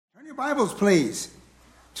Your Bibles, please,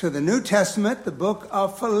 to the New Testament, the book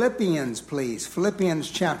of Philippians, please. Philippians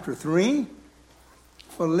chapter 3.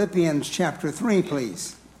 Philippians chapter 3,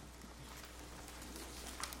 please.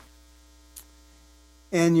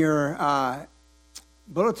 In your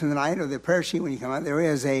bulletin tonight, or the prayer sheet when you come out, there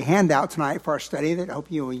is a handout tonight for our study that I hope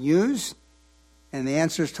you will use. And the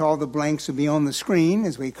answers to all the blanks will be on the screen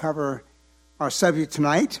as we cover our subject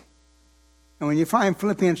tonight. And when you find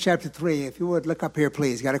Philippians chapter 3, if you would look up here,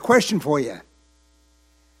 please. Got a question for you.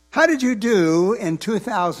 How did you do in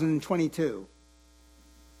 2022?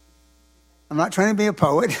 I'm not trying to be a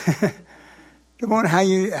poet.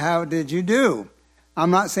 How did you do?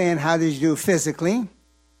 I'm not saying how did you do physically.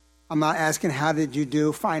 I'm not asking how did you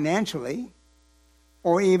do financially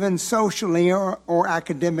or even socially or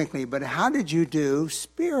academically, but how did you do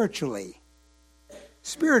spiritually?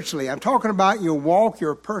 Spiritually, I'm talking about your walk,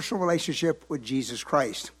 your personal relationship with Jesus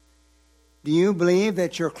Christ. Do you believe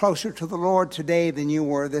that you're closer to the Lord today than you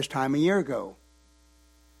were this time a year ago?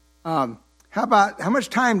 How much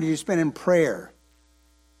time did you spend in prayer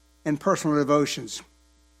and personal devotions?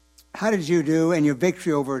 How did you do in your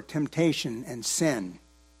victory over temptation and sin?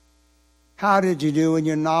 How did you do in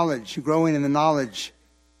your knowledge, growing in the knowledge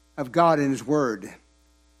of God and His Word?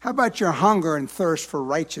 How about your hunger and thirst for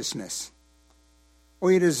righteousness? Or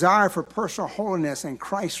your desire for personal holiness and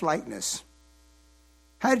Christ-likeness?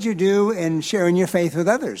 How did you do in sharing your faith with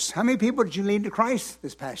others? How many people did you lead to Christ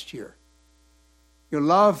this past year? Your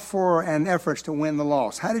love for and efforts to win the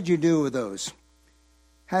lost. How did you do with those?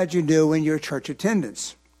 How did you do in your church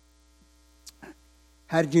attendance?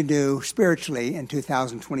 How did you do spiritually in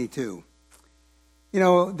 2022? You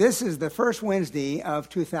know, this is the first Wednesday of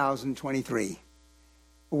 2023.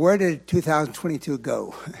 Where did 2022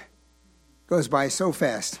 go? Goes by so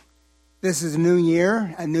fast. This is a new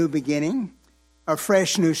year, a new beginning, a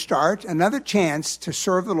fresh new start, another chance to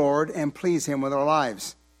serve the Lord and please Him with our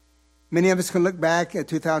lives. Many of us can look back at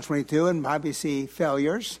 2022 and probably see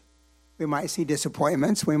failures. We might see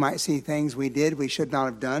disappointments. We might see things we did we should not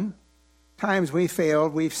have done. Times we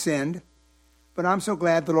failed, we've sinned. But I'm so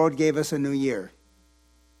glad the Lord gave us a new year,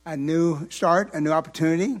 a new start, a new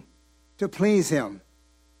opportunity to please Him.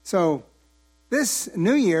 So this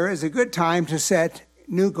new year is a good time to set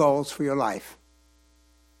new goals for your life.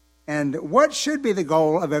 And what should be the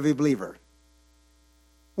goal of every believer?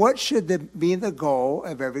 What should be the goal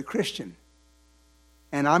of every Christian?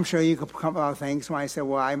 And I'm sure you could come up with things. Somebody say,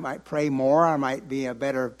 well, I might pray more. I might be a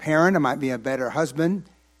better parent. I might be a better husband.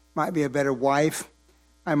 Might be a better wife.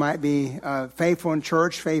 I might be faithful in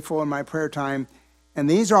church, faithful in my prayer time. And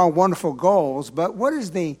these are all wonderful goals. But what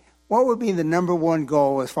would be the number one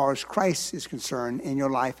goal as far as Christ is concerned in your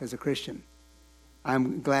life as a Christian?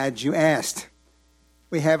 I'm glad you asked.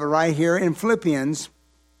 We have it right here in Philippians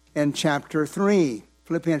in chapter 3.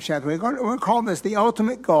 Philippians chapter 3. We're going to call this the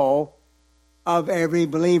ultimate goal of every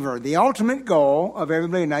believer. The ultimate goal of every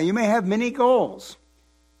believer. Now, you may have many goals.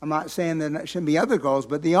 I'm not saying there shouldn't be other goals,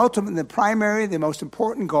 but the ultimate, the primary, the most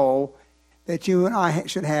important goal that you and I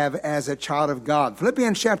should have as a child of God.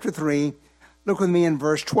 Philippians chapter 3. Look with me in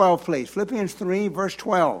verse 12, please. Philippians 3, verse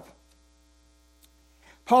 12.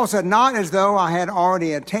 Paul said, not as though I had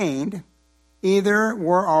already attained, either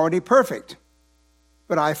were already perfect,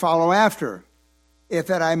 but I follow after, if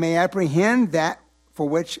that I may apprehend that for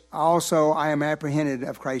which also I am apprehended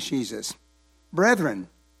of Christ Jesus. Brethren,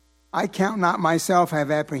 I count not myself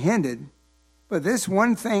have apprehended, but this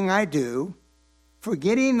one thing I do,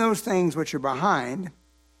 forgetting those things which are behind,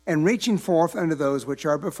 and reaching forth unto those which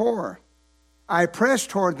are before. I press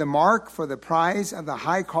toward the mark for the prize of the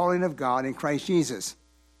high calling of God in Christ Jesus.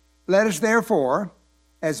 Let us therefore,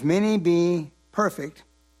 as many be perfect,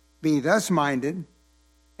 be thus minded,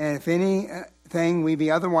 and if anything we be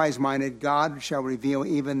otherwise minded, God shall reveal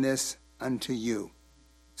even this unto you.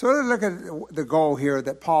 So let's look at the goal here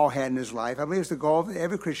that Paul had in his life. I believe it's the goal that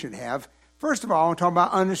every Christian should have. First of all, I want to talk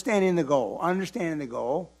about understanding the goal. And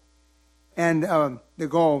the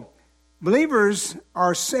goal. Believers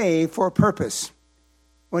are saved for a purpose.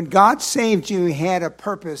 When God saved you, He had a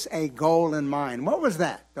purpose, a goal in mind. What was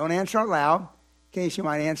that? Don't answer out loud, in case you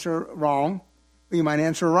might answer wrong, or you might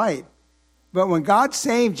answer right. But when God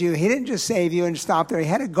saved you, He didn't just save you and stop there. He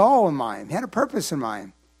had a goal in mind. He had a purpose in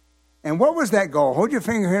mind. And what was that goal? Hold your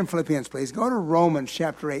finger here in Philippians, please. Go to Romans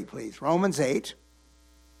chapter 8, please. Romans 8.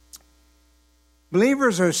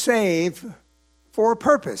 Believers are saved for a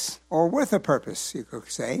purpose, or with a purpose, you could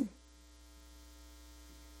say.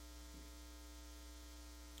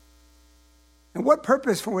 And what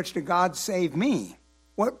purpose for which did God save me?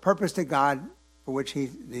 What purpose did God for which did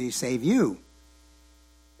He save you?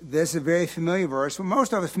 This is a very familiar verse. Well,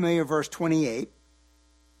 most of us are familiar with verse 28.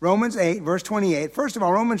 Romans 8, verse 28. First of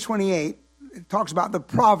all, Romans 28 talks about the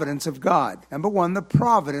providence of God. Number one, the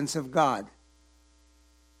providence of God.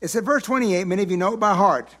 It said, verse 28, many of you know it by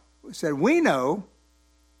heart. It said, we know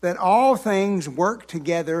that all things work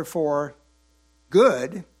together for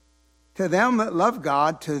good to them that love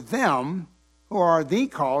God, to them who are the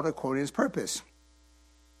called according to his purpose.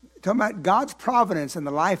 Talking about God's providence in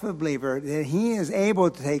the life of a believer, that he is able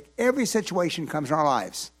to take every situation that comes in our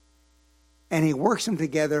lives, and he works them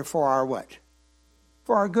together for our what?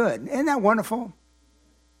 For our good. Isn't that wonderful?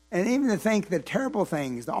 And even to think the terrible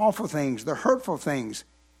things, the awful things, the hurtful things,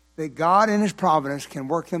 that God in his providence can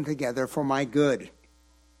work them together for my good.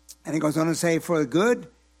 And he goes on to say, for the good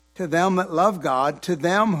to them that love God, to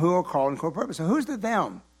them who are called according to purpose. So who's the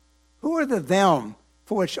them? Who are the them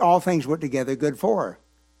for which all things work together good for?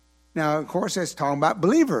 Now, of course, it's talking about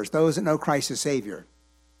believers, those that know Christ as Savior.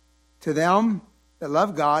 To them that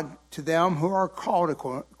love God, to them who are called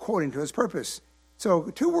according to his purpose. So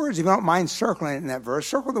 2 words, if you don't mind circling in that verse,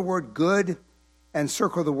 circle the word good and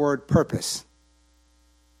circle the word purpose.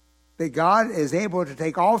 That God is able to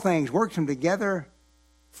take all things, work them together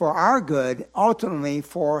for our good, ultimately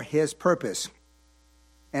for his purpose.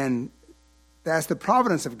 And that's the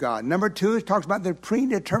providence of God. Number 2, it talks about the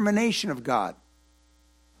predetermination of God.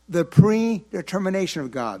 The predetermination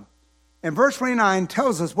of God. And verse 29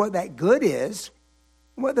 tells us what that good is,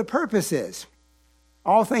 what the purpose is.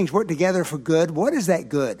 All things work together for good. What is that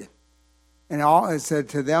good? And all it said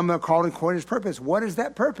to them that are called according to his purpose. What is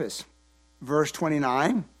that purpose? Verse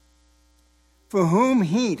 29. For whom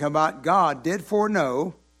he, about God, did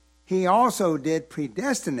foreknow, he also did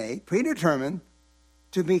predetermine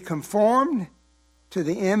to be conformed to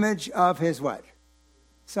the image of his what?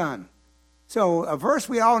 Son. So a verse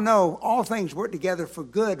we all know, all things work together for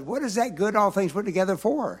good. What is that good all things work together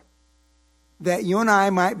for? That you and I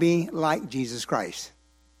might be like Jesus Christ.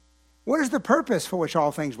 What is the purpose for which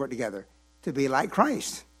all things work together? To be like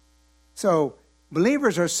Christ. So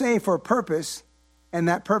believers are saved for a purpose, and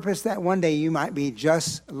that purpose that one day you might be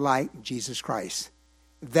just like Jesus Christ.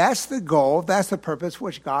 That's the goal. That's the purpose for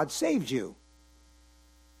which God saved you.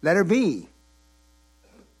 Letter B.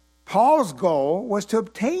 Paul's goal was to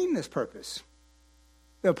obtain this purpose.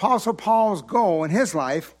 The Apostle Paul's goal in his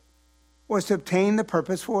life was to obtain the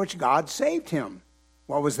purpose for which God saved him.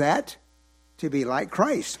 What was that? To be like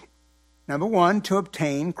Christ. Number 1, to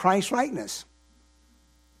obtain Christ's likeness.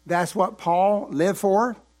 That's what Paul lived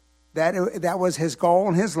for. That was his goal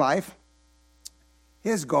in his life.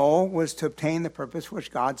 His goal was to obtain the purpose for which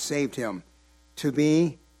God saved him, to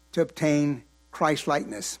obtain Christ's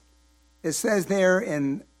likeness. It says there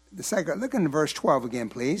in the second, look in verse 12 again,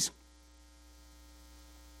 please.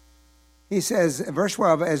 He says, verse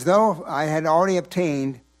 12, as though I had already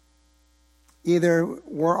obtained, either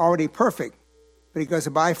were already perfect, but he goes,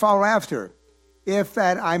 but I follow after, if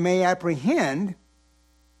that I may apprehend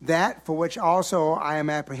that for which also I am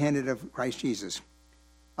apprehended of Christ Jesus.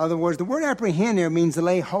 In other words, the word apprehend here means to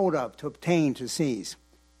lay hold of, to obtain, to seize.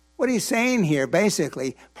 What he's saying here,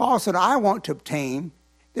 basically, Paul said, I want to obtain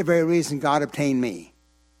the very reason God obtained me.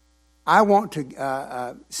 I want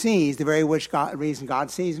to seize the very reason God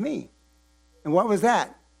sees me. And what was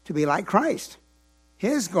that? To be like Christ.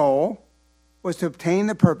 His goal was to obtain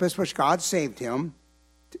the purpose which God saved him,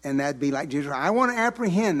 and that'd be like Jesus. I want to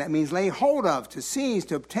apprehend. That means lay hold of, to seize,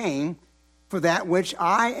 to obtain for that which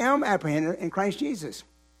I am apprehended in Christ Jesus.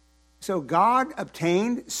 So God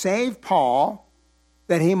saved Paul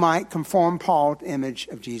that he might conform Paul to the image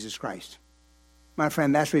of Jesus Christ. My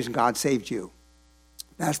friend, that's the reason God saved you.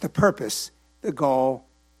 That's the purpose, the goal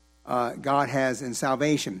God has in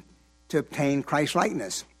salvation, to obtain Christ's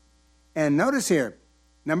likeness. And notice here,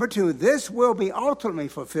 number 2, this will be ultimately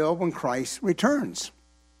fulfilled when Christ returns.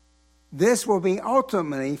 This will be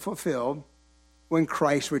ultimately fulfilled when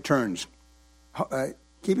Christ returns.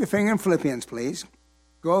 Keep your finger in Philippians, please.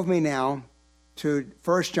 Go with me now to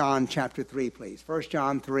 1 John chapter 3, please. 1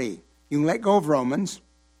 John 3. You can let go of Romans.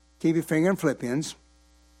 Keep your finger in Philippians.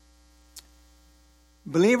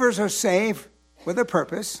 Believers are saved with a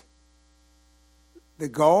purpose. The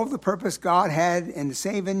goal, the purpose God had in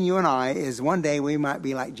saving you and I is one day we might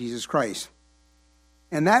be like Jesus Christ.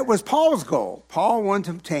 And that was Paul's goal. Paul wanted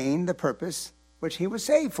to obtain the purpose which he was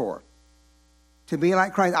saved for, to be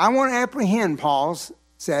like Christ. I want to apprehend, Paul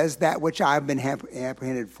says, that which I've been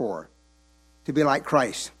apprehended for, to be like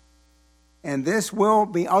Christ. And this will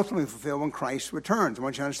be ultimately fulfilled when Christ returns. I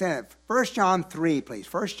want you to understand that. 1 John 3,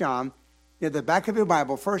 please. 1 John, near the back of your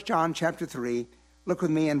Bible, 1 John chapter 3. Look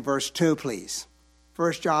with me in verse 2, please.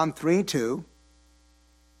 1 John 3:2.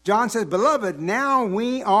 John says, beloved, now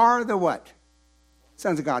we are the what?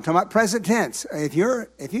 sons of God. Talking about present tense. If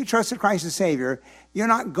you trusted Christ as Savior, you're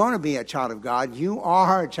not going to be a child of God. You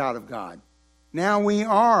are a child of God. Now we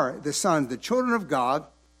are the sons, the children of God.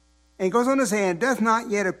 And he goes on to say, and it doth not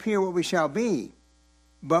yet appear what we shall be.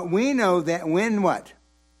 But we know that when what?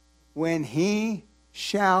 When he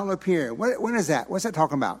shall appear. When is that? What's that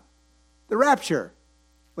talking about? The rapture.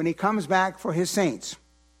 When he comes back for his saints.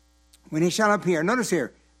 When he shall appear. Notice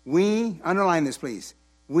here. We, underline this please.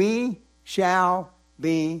 We shall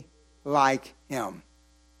be like him.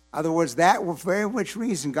 In other words, that for very which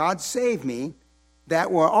reason God saved me,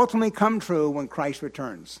 that will ultimately come true when Christ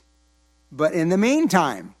returns. But in the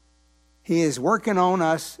meantime, he is working on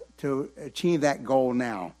us to achieve that goal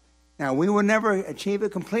now. Now, we will never achieve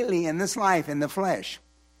it completely in this life, in the flesh.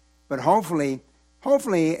 But hopefully,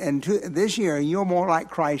 this year, you're more like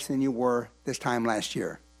Christ than you were this time last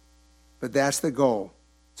year. But that's the goal.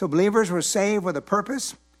 So believers were saved with a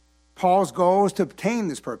purpose. Paul's goal is to obtain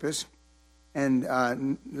this purpose.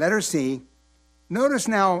 And letter C, notice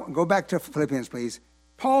now, go back to Philippians, please.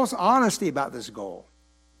 Paul's honesty about this goal.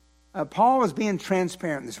 Paul was being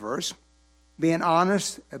transparent in this verse, being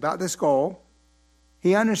honest about this goal.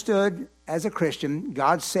 He understood as a Christian,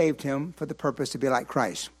 God saved him for the purpose to be like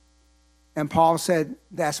Christ. And Paul said,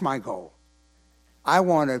 that's my goal. I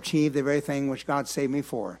want to achieve the very thing which God saved me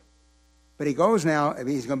for. But he goes now,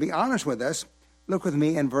 he's going to be honest with us. Look with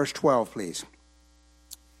me in verse 12, please.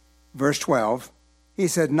 Verse 12, he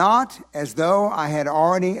said, not as though I had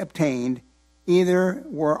already obtained, either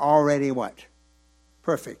were already what?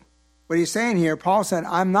 Perfect. What he's saying here, Paul said,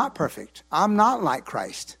 I'm not perfect. I'm not like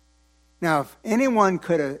Christ. Now, if anyone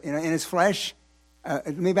could have, in his flesh,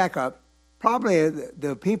 let me back up. Probably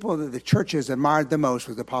the people that the churches admired the most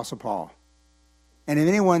was the Apostle Paul. And if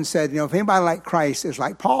anyone said, if anybody like Christ is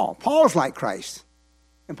like Paul, Paul's like Christ.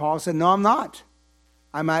 And Paul said, no, I'm not.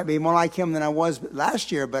 I might be more like him than I was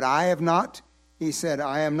last year, but I have not. He said,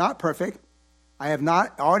 I am not perfect. I have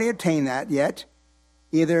not already attained that yet.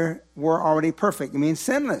 Either were already perfect. It means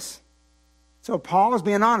sinless. So Paul is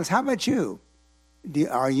being honest. How about you?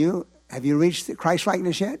 Have you reached the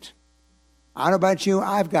Christ-likeness yet? I don't know about you.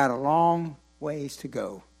 I've got a long ways to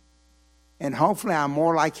go. And hopefully I'm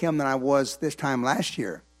more like him than I was this time last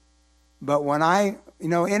year. But when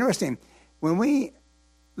interesting, when we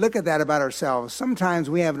look at that about ourselves, sometimes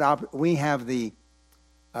we have the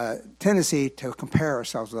tendency to compare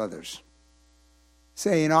ourselves with others.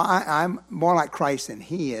 Say, I'm more like Christ than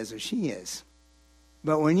he is or she is.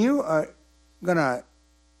 But when you are going to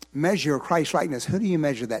measure Christ-likeness, who do you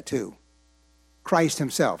measure that to? Christ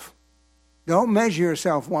himself. Don't measure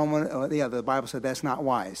yourself one or the other. The Bible said that's not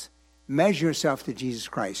wise. Measure yourself to Jesus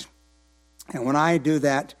Christ. And when I do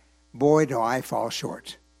that, boy, do I fall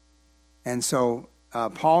short. And so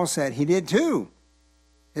Paul said he did too.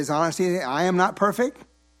 His honesty, I am not perfect.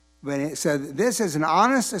 But it said this is an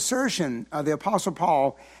honest assertion of the Apostle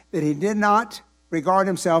Paul that he did not regard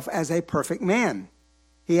himself as a perfect man.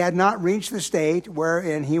 He had not reached the state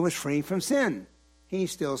wherein he was free from sin. He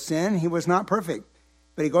still sinned. He was not perfect.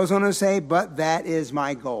 But he goes on to say, but that is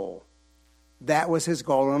my goal. That was his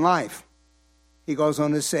goal in life. He goes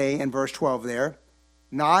on to say in verse 12 there,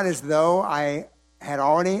 not as though I had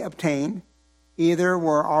already obtained, either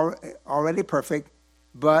were already perfect,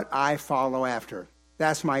 but I follow after.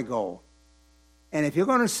 That's my goal. And if you're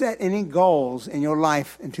going to set any goals in your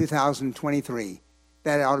life in 2023,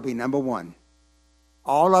 that ought to be number one.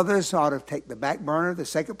 All others ought to take the back burner, the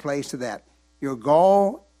second place to that. Your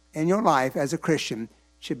goal in your life as a Christian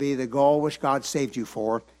should be the goal which God saved you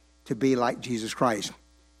for, to be like Jesus Christ.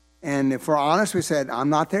 And if we're honest, we said,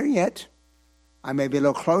 I'm not there yet. I may be a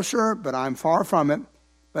little closer, but I'm far from it.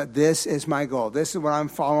 But this is my goal. This is what I'm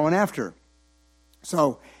following after.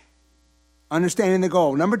 So, understanding the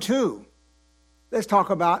goal. Number two, let's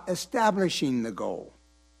talk about establishing the goal.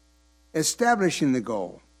 Establishing the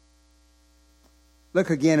goal.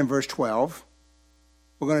 Look again in verse 12.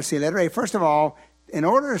 We're going to see letter A. First of all, in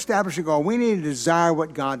order to establish a goal, we need to desire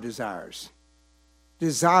what God desires.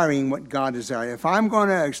 Desiring what God desires. If I'm going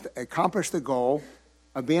to accomplish the goal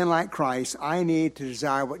of being like Christ, I need to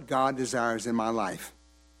desire what God desires in my life.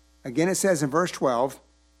 Again, it says in verse 12,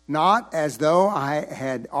 not as though I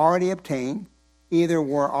had already obtained, either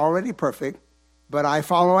were already perfect, but I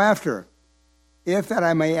follow after, if that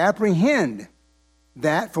I may apprehend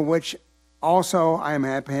that for which also I am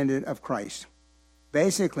apprehended of Christ.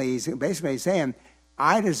 Basically, he's saying,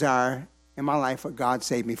 I desire in my life what God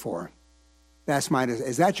saved me for. That's my desire.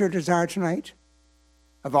 Is that your desire tonight?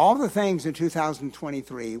 Of all the things in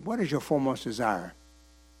 2023, what is your foremost desire?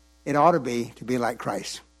 It ought to be like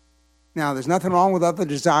Christ. Now, there's nothing wrong with other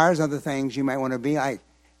desires, other things you might want to be like.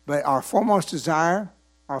 But our foremost desire,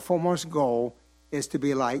 our foremost goal is to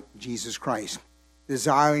be like Jesus Christ,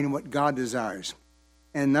 desiring what God desires.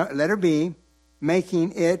 And letter B,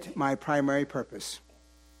 making it my primary purpose.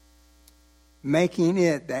 Making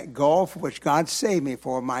it that goal for which God saved me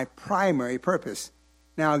for my primary purpose.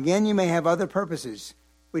 Now, again, you may have other purposes.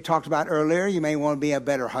 We talked about earlier, you may want to be a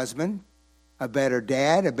better husband, a better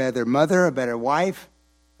dad, a better mother, a better wife,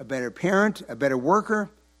 a better parent, a better worker.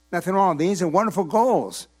 Nothing wrong. These are wonderful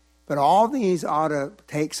goals. But all these ought to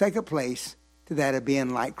take second place to that of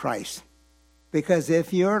being like Christ. Because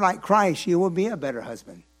if you're like Christ, you will be a better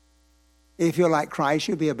husband. If you're like Christ,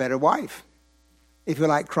 you'll be a better wife. If you're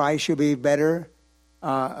like Christ, you'll be a better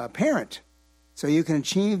a parent. So you can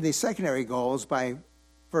achieve the secondary goals by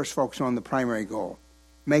first focusing on the primary goal,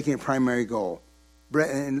 making a primary goal.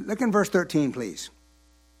 And look in verse 13, please.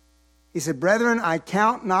 He said, "Brethren, I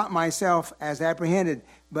count not myself as apprehended,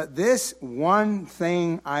 but this one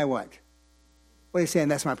thing I" what? What are you saying?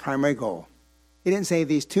 That's my primary goal. He didn't say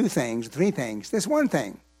these two things, three things. This one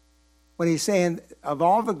thing. What he's saying, of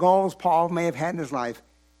all the goals Paul may have had in his life,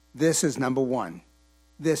 this is number one.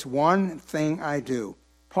 This one thing I do.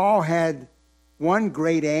 Paul had one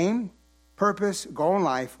great aim, purpose, goal in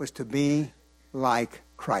life was to be like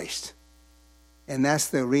Christ. And that's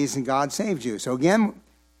the reason God saved you. So again,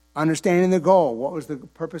 understanding the goal. What was the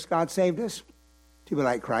purpose God saved us? To be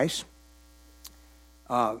like Christ.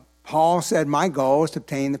 Paul said, my goal is to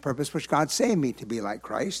obtain the purpose which God saved me, to be like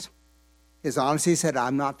Christ. His honesty said,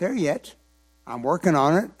 I'm not there yet. I'm working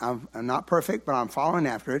on it. I'm not perfect, but I'm following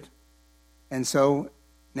after it. And so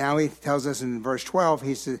now he tells us in verse 12,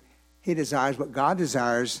 he desires what God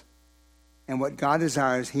desires, and what God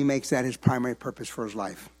desires, he makes that his primary purpose for his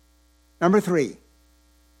life. Number three.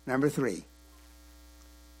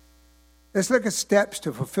 Let's look at steps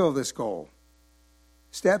to fulfill this goal.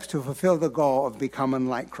 Steps to fulfill the goal of becoming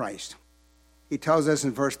like Christ. He tells us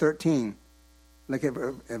in verse 13, look at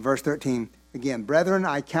verse 13 again. "Brethren,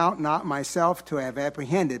 I count not myself to have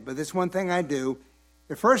apprehended, but this one thing I do."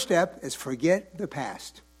 The first step is forget the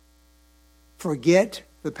past. Forget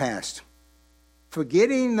the past.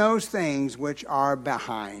 Forgetting those things which are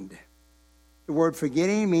behind. The word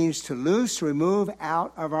forgetting means to loose, to remove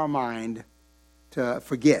out of our mind, to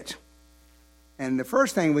forget. And the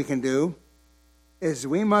first thing we can do is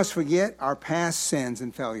we must forget our past sins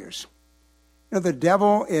and failures. You know, the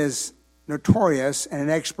devil is notorious and an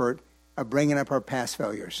expert of bringing up our past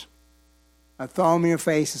failures. I throw them in your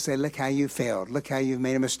face and say, look how you failed. Look how you've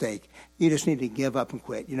made a mistake. You just need to give up and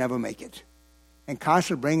quit. You never make it. And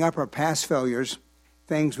constantly bring up our past failures,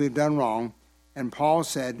 things we've done wrong. And Paul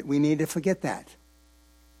said we need to forget that.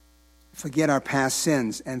 Forget our past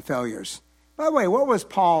sins and failures. By the way, what was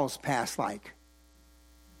Paul's past like?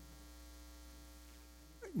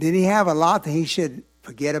 Did he have a lot that he should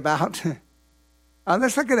forget about?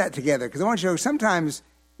 Let's look at that together, because I want you to know sometimes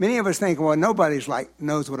many of us think, well, nobody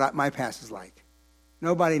knows what my past is like.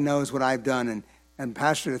 Nobody knows what I've done, and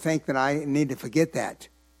Pastor, to think that I need to forget that.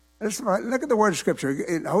 Let's look at the word of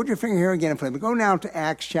Scripture. Hold your finger here again, please. Go now to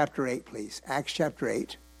Acts chapter 8, please. Acts chapter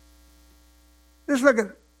 8. Let's look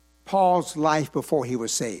at Paul's life before he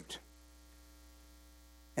was saved.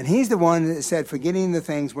 And he's the one that said, forgetting the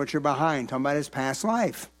things which are behind, talking about his past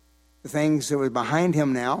life. The things that were behind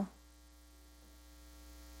him now.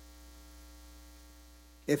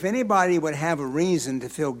 If anybody would have a reason to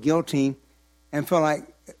feel guilty and feel like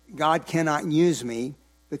God cannot use me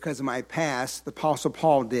because of my past, the Apostle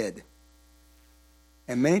Paul did.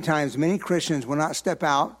 And many times, many Christians will not step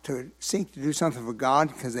out to seek to do something for God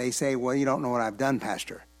because they say, well, you don't know what I've done,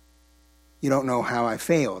 Pastor. You don't know how I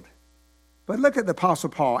failed. But look at the Apostle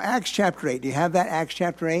Paul. Acts chapter 8. Do you have that, Acts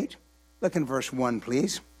chapter 8? Look in verse 1,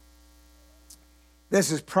 please.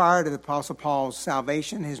 This is prior to the Apostle Paul's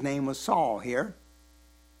salvation. His name was Saul here.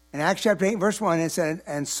 In Acts chapter 8, verse 1, it said,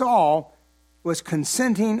 and Saul was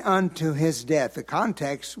consenting unto his death. The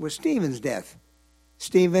context was Stephen's death.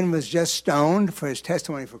 Stephen was just stoned for his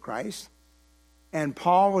testimony for Christ. And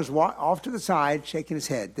Paul was off to the side, shaking his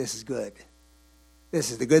head. This is good.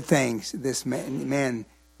 This is the good things. This man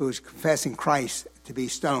who was confessing Christ to be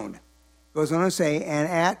stoned. Goes on to say, and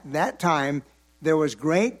at that time there was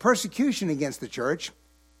great persecution against the church,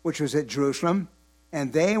 which was at Jerusalem,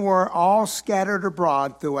 and they were all scattered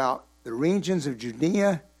abroad throughout the regions of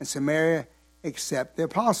Judea and Samaria, except the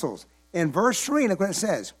apostles. In verse 3, look what it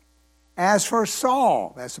says. As for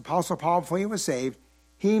Saul, that's the Apostle Paul before he was saved,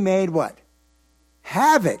 he made what?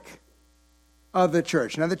 Havoc of the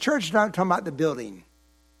church. Now the church is not talking about the building.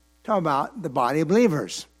 Talking about the body of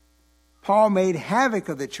believers. Paul made havoc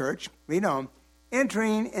of the church, read on,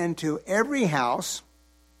 entering into every house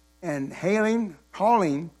and hailing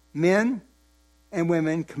calling men and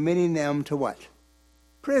women, committing them to what?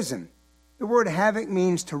 Prison. The word havoc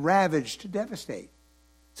means to ravage, to devastate.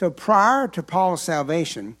 So prior to Paul's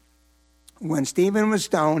salvation, when Stephen was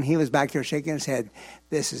stoned, he was back there shaking his head.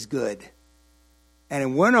 This is good. And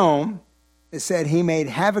it went on. It said he made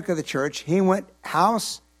havoc of the church. He went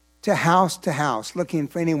house to house to house looking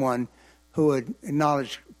for anyone who would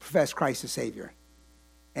profess Christ as Savior.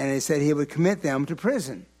 And it said he would commit them to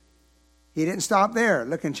prison. He didn't stop there.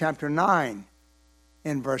 Look in chapter 9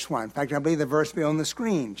 in verse 1. In fact, I believe the verse will be on the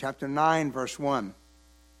screen. Chapter 9, verse 1.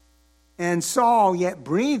 And Saul, yet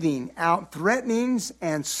breathing out threatenings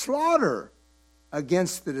and slaughter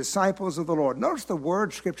against the disciples of the Lord. Notice the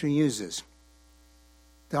word Scripture uses.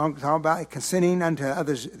 Talk about consenting unto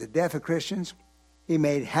others the death of Christians. He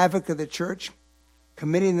made havoc of the church,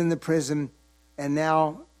 committing them to prison, and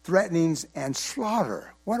now threatenings and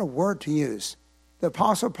slaughter. What a word to use. The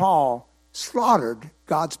Apostle Paul slaughtered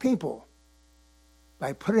God's people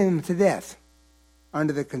by putting them to death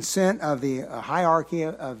under the consent of the hierarchy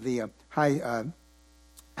of the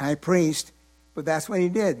high priest. But that's what he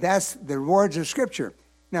did. That's the words of Scripture.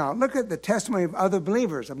 Now, look at the testimony of other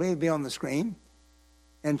believers. I believe it'll be on the screen.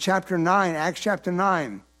 In chapter 9, Acts chapter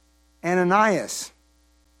 9, Ananias.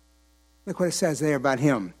 Look what it says there about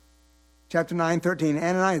him. Chapter 9:13,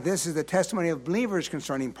 Ananias, this is the testimony of believers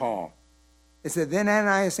concerning Paul. It said, then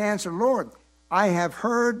Ananias answered, Lord, I have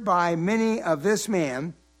heard by many of this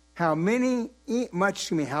man how much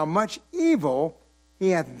evil he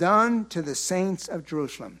hath done to the saints of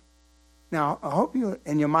Jerusalem. Now, I hope you,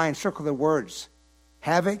 in your mind, circle the words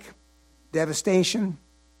havoc, devastation,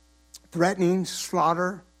 threatening,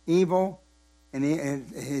 slaughter, evil, and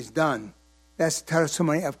he's done. That's the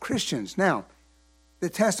testimony of Christians. Now, the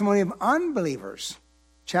testimony of unbelievers,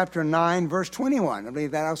 chapter 9, verse 21. I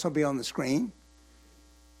believe that also be on the screen.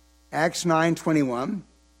 Acts 9:21.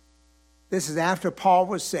 This is after Paul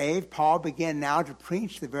was saved. Paul began now to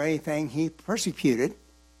preach the very thing he persecuted.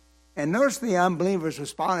 And notice the unbelievers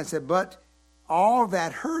responded and said, but all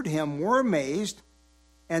that heard him were amazed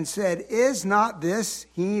and said, is not this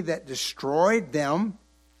he that destroyed them,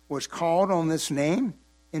 was called on this name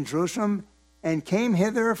in Jerusalem, and came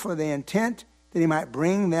hither for the intent that he might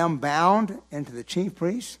bring them bound into the chief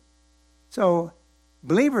priests? So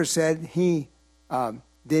believers said he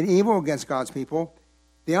did evil against God's people.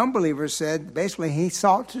 The unbelievers said basically he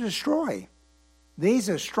sought to destroy. These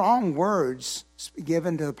are strong words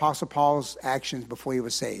given to the Apostle Paul's actions before he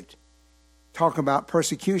was saved. Talking about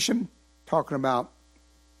persecution, talking about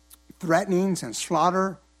threatenings and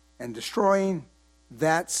slaughter and destroying.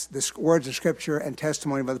 That's the words of Scripture and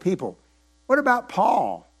testimony of other people. What about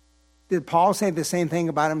Paul? Did Paul say the same thing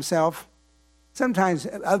about himself? Sometimes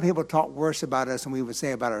other people talk worse about us than we would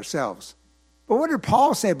say about ourselves. But what did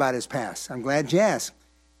Paul say about his past? I'm glad you asked.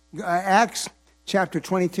 Acts chapter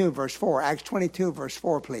 22, verse 4. Acts 22, verse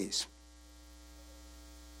 4, please.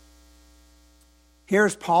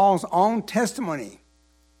 Here's Paul's own testimony.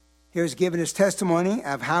 Here's given his testimony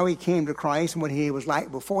of how he came to Christ and what he was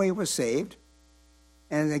like before he was saved.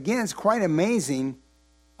 And again, it's quite amazing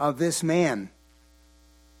of this man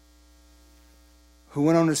who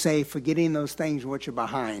went on to say, forgetting those things which are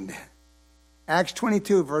behind. Acts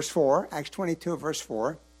 22, verse 4. Acts 22, verse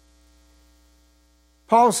 4.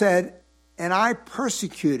 Paul said, and I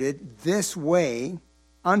persecuted this way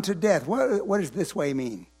unto death. What does this way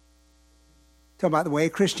mean? Talking about the way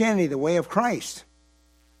of Christianity, the way of Christ.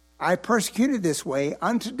 I persecuted this way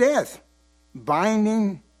unto death,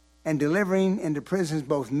 binding and delivering into prisons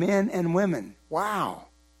both men and women. Wow.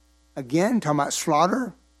 Again, talking about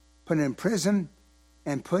slaughter, putting in prison,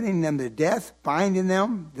 and putting them to death, binding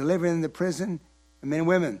them, delivering them to prison, and men and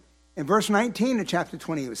women. In verse 19 of chapter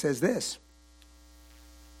 20, it says this.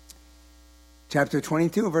 Chapter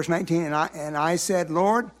 22, verse 19, and I said,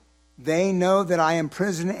 Lord, they know that I am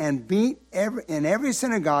prisoner and beat in every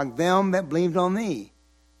synagogue them that believed on thee.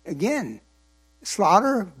 Again,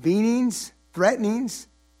 slaughter, beatings, threatenings,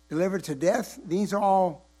 delivered to death. These are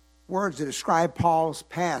all words that describe Paul's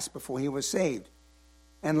past before he was saved.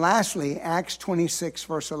 And lastly, Acts 26,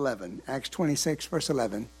 verse 11. Acts 26, verse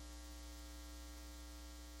 11.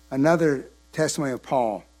 Another testimony of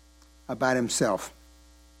Paul about himself.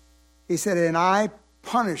 He said, and I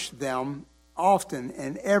punished them often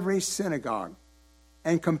in every synagogue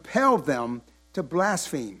and compelled them to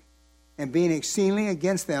blaspheme. And being exceedingly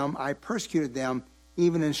against them, I persecuted them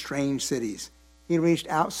even in strange cities. He reached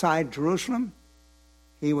outside Jerusalem.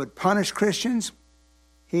 He would punish Christians.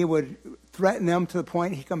 He would threaten them to the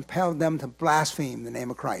point he compelled them to blaspheme the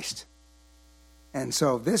name of Christ. And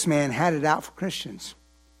so this man had it out for Christians.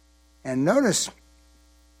 And notice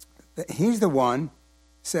He's the one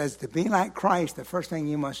says to be like Christ, the first thing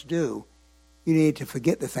you must do, you need to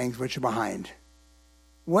forget the things which are behind.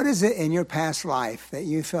 What is it in your past life that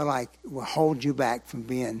you feel like will hold you back from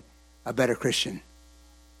being a better Christian?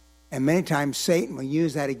 And many times Satan will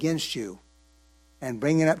use that against you and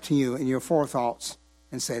bring it up to you in your forethoughts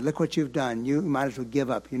and say, look what you've done. You might as well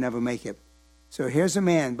give up. You never make it. So here's a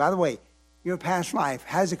man. By the way, your past life,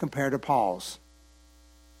 how does it compare to Paul's?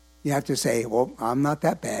 You have to say, well, I'm not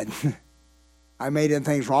that bad. I made them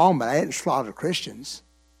things wrong, but I didn't slaughter Christians.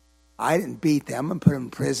 I didn't beat them and put them in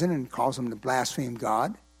prison and cause them to blaspheme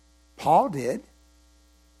God. Paul did.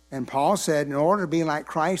 And Paul said, in order to be like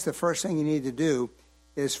Christ, the first thing you need to do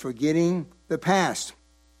is forgetting the past.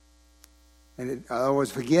 And in other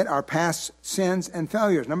words, forget our past sins and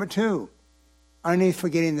failures. Number two, underneath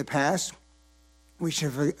forgetting the past, we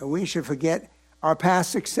should forget our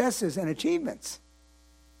past successes and achievements.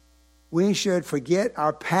 We should forget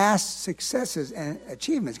our past successes and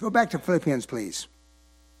achievements. Go back to Philippians, please.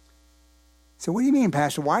 So what do you mean,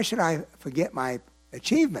 Pastor? Why should I forget my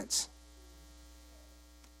achievements?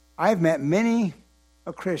 I've met many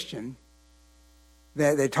a Christian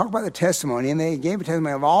that they talk about the testimony, and they gave a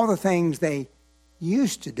testimony of all the things they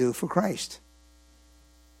used to do for Christ.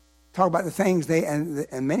 Talk about the things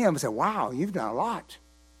and many of them said, wow, you've done a lot.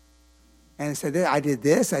 And said, I did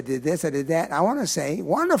this, I did this, I did that. And I want to say,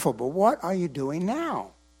 wonderful, but what are you doing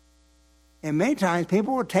now? And many times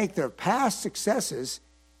people will take their past successes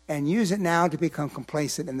and use it now to become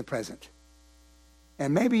complacent in the present.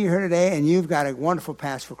 And maybe you're here today and you've got a wonderful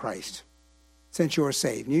past for Christ since you were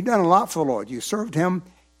saved. And you've done a lot for the Lord. You've served him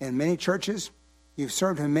in many churches. You've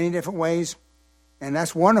served him in many different ways. And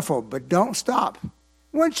that's wonderful, but don't stop.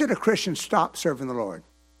 When should a Christian stop serving the Lord?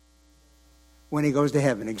 When he goes to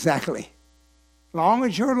heaven, exactly. As long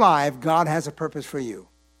as you're alive, God has a purpose for you.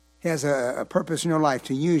 He has a purpose in your life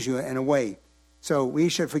to use you in a way. So we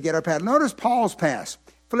should forget our past. Notice Paul's past.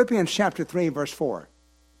 Philippians chapter 3, verse 4.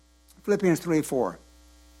 Philippians 3, 4.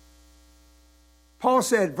 Paul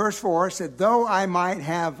said, verse 4, said, though I might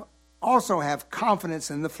also have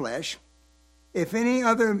confidence in the flesh, if any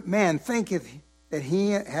other man thinketh that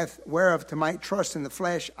he hath whereof to might trust in the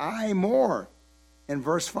flesh, I more. In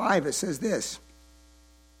verse 5 it says this,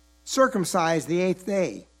 circumcised the 8th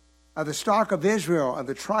day, of the stock of Israel, of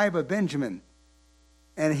the tribe of Benjamin,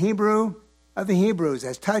 and Hebrew of the Hebrews,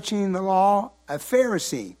 as touching the law, a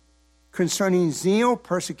Pharisee, concerning zeal,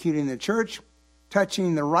 persecuting the church,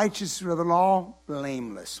 touching the righteousness of the law,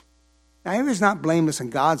 blameless. Now he was not blameless in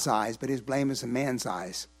God's eyes, but he was blameless in man's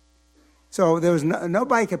eyes. So there was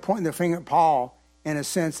nobody could point their finger at Paul in a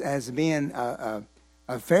sense as being a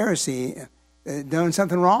Pharisee doing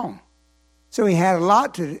something wrong. So he had a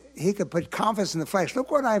lot he could put confidence in the flesh.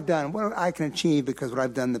 Look what I've done, what I can achieve because of what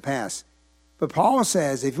I've done in the past. But Paul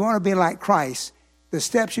says, if you want to be like Christ, the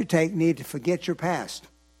steps you take need to forget your past.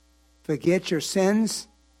 Forget your sins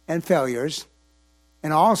and failures,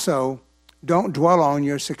 and also don't dwell on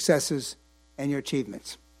your successes and your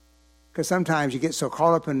achievements. Because sometimes you get so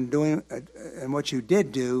caught up in doing and what you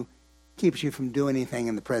did do keeps you from doing anything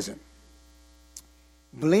in the present.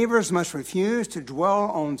 Believers must refuse to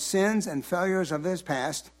dwell on sins and failures of this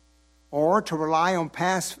past or to rely on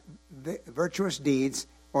past virtuous deeds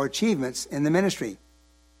or achievements in the ministry.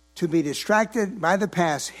 To be distracted by the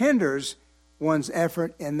past hinders one's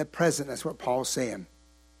effort in the present. That's what Paul's saying.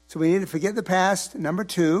 So we need to forget the past. Number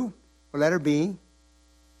 2, or letter B,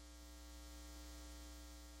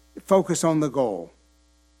 focus on the goal.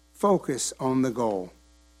 Focus on the goal.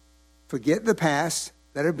 Forget the past.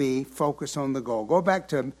 Letter B, focus on the goal. Go back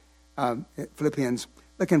to Philippians.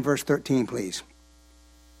 Look in verse 13, please.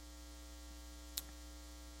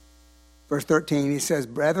 Verse 13, he says,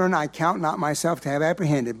 brethren, I count not myself to have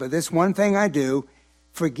apprehended, but this one thing I do,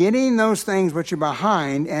 forgetting those things which are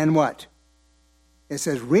behind, and what? It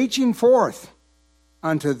says, reaching forth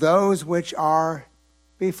unto those which are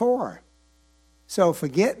before. So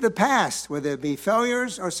forget the past, whether it be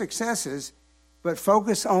failures or successes, but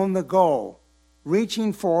focus on the goal,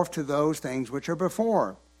 reaching forth to those things which are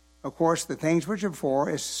before. Of course, the things which are before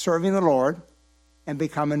is serving the Lord and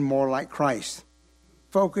becoming more like Christ.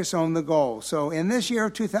 Focus on the goal. So in this year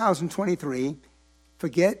of 2023,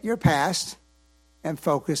 forget your past and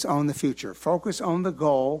focus on the future. Focus on the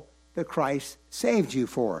goal that Christ saved you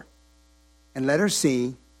for. And letter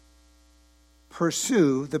C,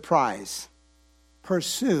 pursue the prize.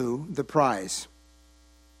 Pursue the prize.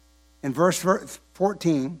 In verse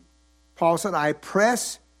 14, Paul said, I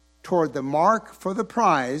press toward the mark for the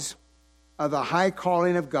prize of the high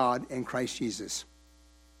calling of God in Christ Jesus.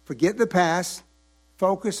 Forget the past,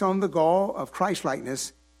 focus on the goal of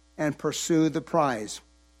Christ-likeness, and pursue the prize.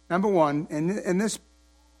 Number one, in this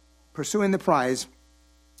pursuing the prize,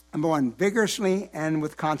 number one, vigorously and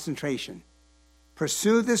with concentration.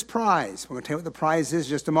 Pursue this prize. We're going to tell you what the prize is in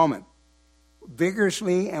just a moment.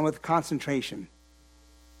 Vigorously and with concentration.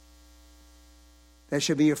 That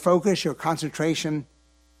should be your focus, your concentration.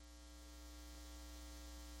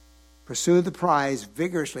 Pursue the prize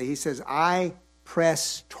vigorously. He says, I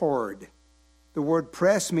press toward. The word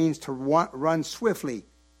press means to run swiftly,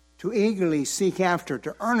 to eagerly seek after,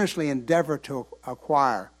 to earnestly endeavor to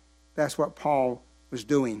acquire. That's what Paul was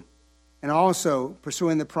doing. And also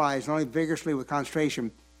pursuing the prize, not only vigorously with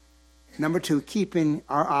concentration. Number two, keeping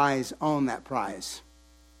our eyes on that prize.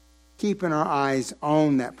 Keeping our eyes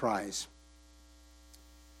on that prize.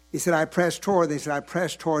 He said, I press toward. They said, I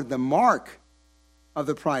press toward the mark of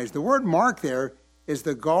the prize. The word mark there is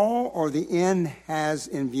the goal or the end has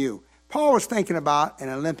in view. Paul was thinking about an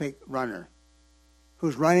Olympic runner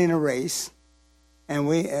who's running a race. And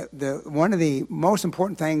one of the most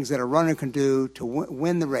important things that a runner can do to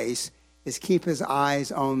win the race is keep his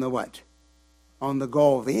eyes on the what? On the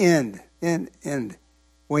goal, the end,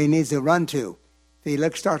 where he needs to run to. If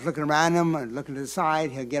he starts looking around him and looking to the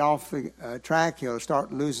side, he'll get off the track. He'll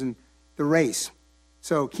start losing the race.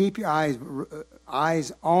 So keep your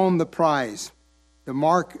eyes on the prize, the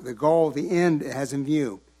mark, the goal, the end it has in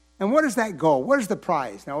view. And what is that goal? What is the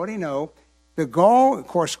prize? Now, what do you know? The goal, of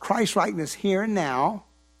course, Christ-likeness here and now.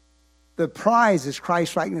 The prize is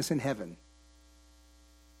Christ-likeness in heaven.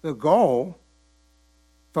 The goal,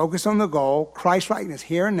 focus on the goal, Christ-likeness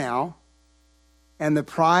here and now. And the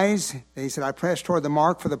prize, he said, I press toward the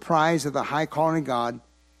mark for the prize of the high calling of God.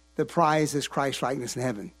 The prize is Christ-likeness in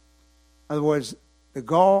heaven. In other words, the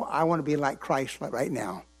goal, I want to be like Christ right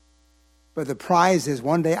now. But the prize is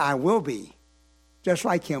one day I will be just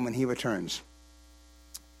like him when he returns.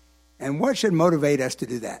 And what should motivate us to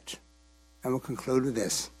do that? And we'll conclude with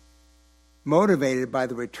this. Motivated by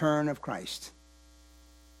the return of Christ.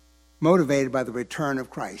 Motivated by the return of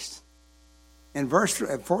Christ. In verse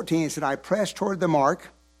 14, it said, I press toward the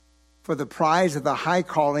mark for the prize of the high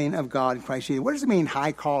calling of God in Christ Jesus. What does it mean,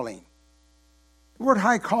 high calling? The word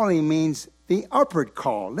high calling means the upward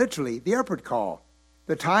call, literally, the upward call.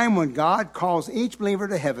 The time when God calls each believer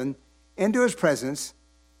to heaven into his presence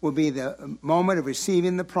will be the moment of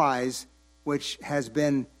receiving the prize, which has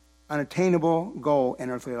been an attainable goal in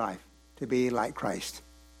earthly life, to be like Christ.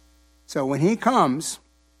 So when he comes,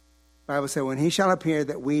 the Bible says, when he shall appear,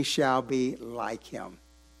 that we shall be like him.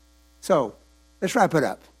 So let's wrap it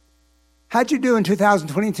up. How'd you do in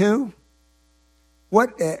 2022?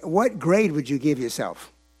 What grade would you give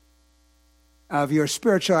yourself of your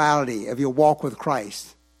spirituality, of your walk with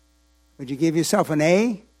Christ? Would you give yourself an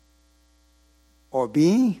A or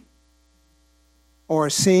B or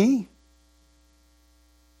a C?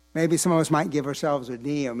 Maybe some of us might give ourselves a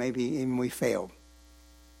D, or maybe even we failed.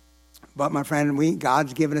 But my friend,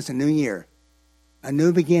 God's given us a new year, a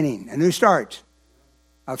new beginning, a new start,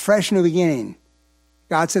 a fresh new beginning.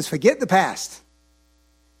 God says, forget the past,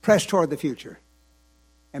 press toward the future,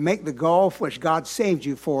 and make the goal for which God saved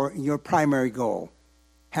you for your primary goal.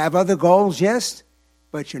 Have other goals, yes,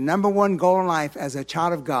 but your number one goal in life as a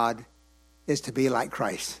child of God is to be like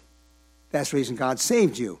Christ. That's the reason God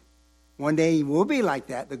saved you. One day you will be like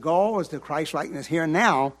that. The goal is the Christ-likeness here and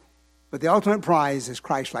now, but the ultimate prize is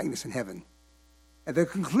Christ-likeness in heaven. And the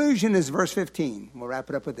conclusion is verse 15. We'll wrap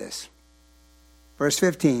it up with this. Verse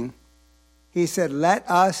 15, he said, let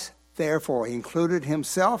us, therefore, he included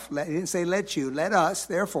himself. He didn't say let you, let us,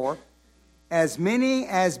 therefore, as many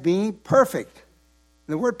as be perfect.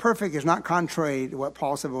 And the word perfect is not contrary to what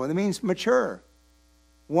Paul said before. It means mature.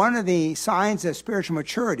 One of the signs of spiritual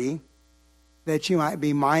maturity that you might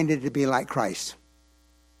be minded to be like Christ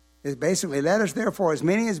is basically, let us therefore, as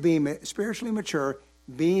many as be spiritually mature,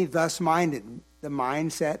 be thus minded. The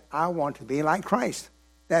mindset, I want to be like Christ.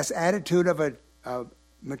 That's the attitude of a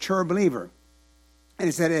mature believer. And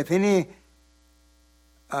he said, if in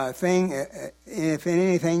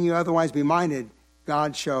anything you otherwise be minded,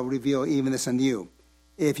 God shall reveal even this unto you.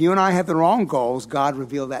 If you and I have the wrong goals, God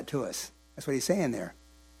revealed that to us. That's what he's saying there.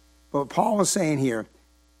 But what Paul is saying here,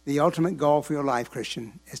 the ultimate goal for your life,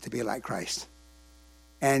 Christian, is to be like Christ.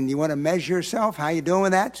 And you want to measure yourself, how you doing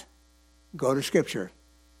with that? Go to Scripture.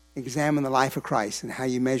 Examine the life of Christ and how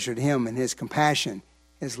you measured him and his compassion,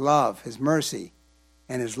 his love, his mercy,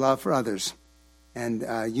 and his love for others.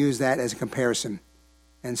 And use that as a comparison.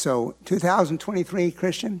 And so 2023,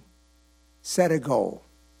 Christian, set a goal.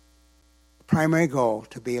 Primary goal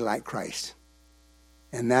to be like Christ.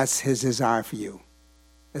 And that's his desire for you.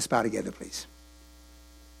 Let's bow together, please.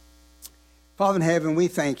 Father in heaven, we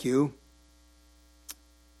thank you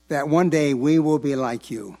that one day we will be like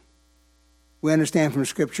you. We understand from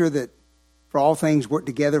Scripture that for all things work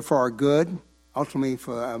together for our good, ultimately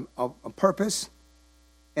for a purpose,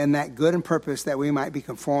 and that good and purpose that we might be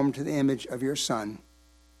conformed to the image of your Son.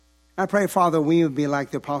 I pray, Father, we would be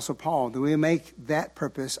like the Apostle Paul, that we would make that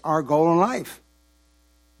purpose our goal in life.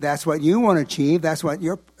 That's what you want to achieve. That's what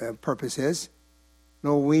your purpose is.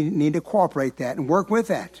 Lord, we need to cooperate that and work with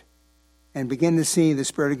that and begin to see the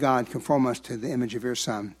Spirit of God conform us to the image of your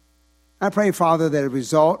Son. I pray, Father, that as a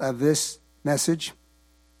result of this message,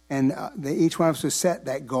 and that each one of us will set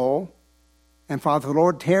that goal. And Father, the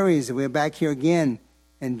Lord tarries, and we're back here again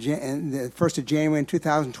in the 1st of January in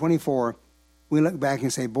 2024. We look back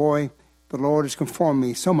and say, boy, the Lord has conformed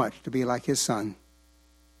me so much to be like his Son.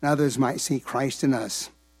 And others might see Christ in us.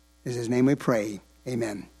 In his name we pray.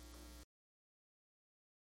 Amen.